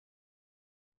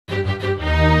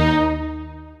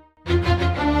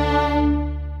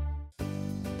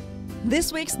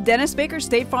This week's Dennis Baker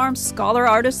State Farm Scholar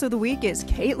Artist of the Week is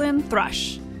Caitlyn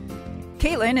Thrush.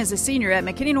 Caitlyn is a senior at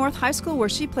McKinney North High School where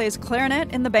she plays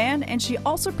clarinet in the band and she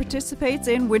also participates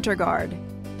in Winter Guard.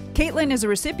 Caitlyn is a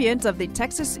recipient of the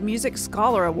Texas Music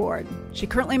Scholar Award. She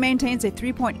currently maintains a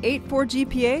 3.84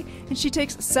 GPA and she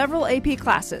takes several AP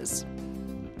classes.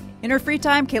 In her free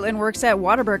time, Caitlyn works at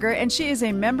Whataburger and she is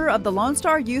a member of the Lone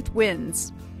Star Youth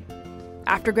Winds.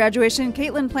 After graduation,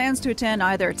 Caitlyn plans to attend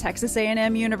either Texas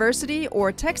A&M University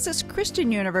or Texas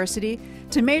Christian University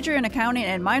to major in accounting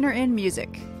and minor in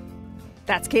music.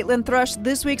 That's Caitlyn Thrush,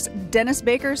 this week's Dennis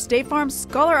Baker State Farm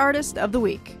Scholar Artist of the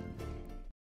Week.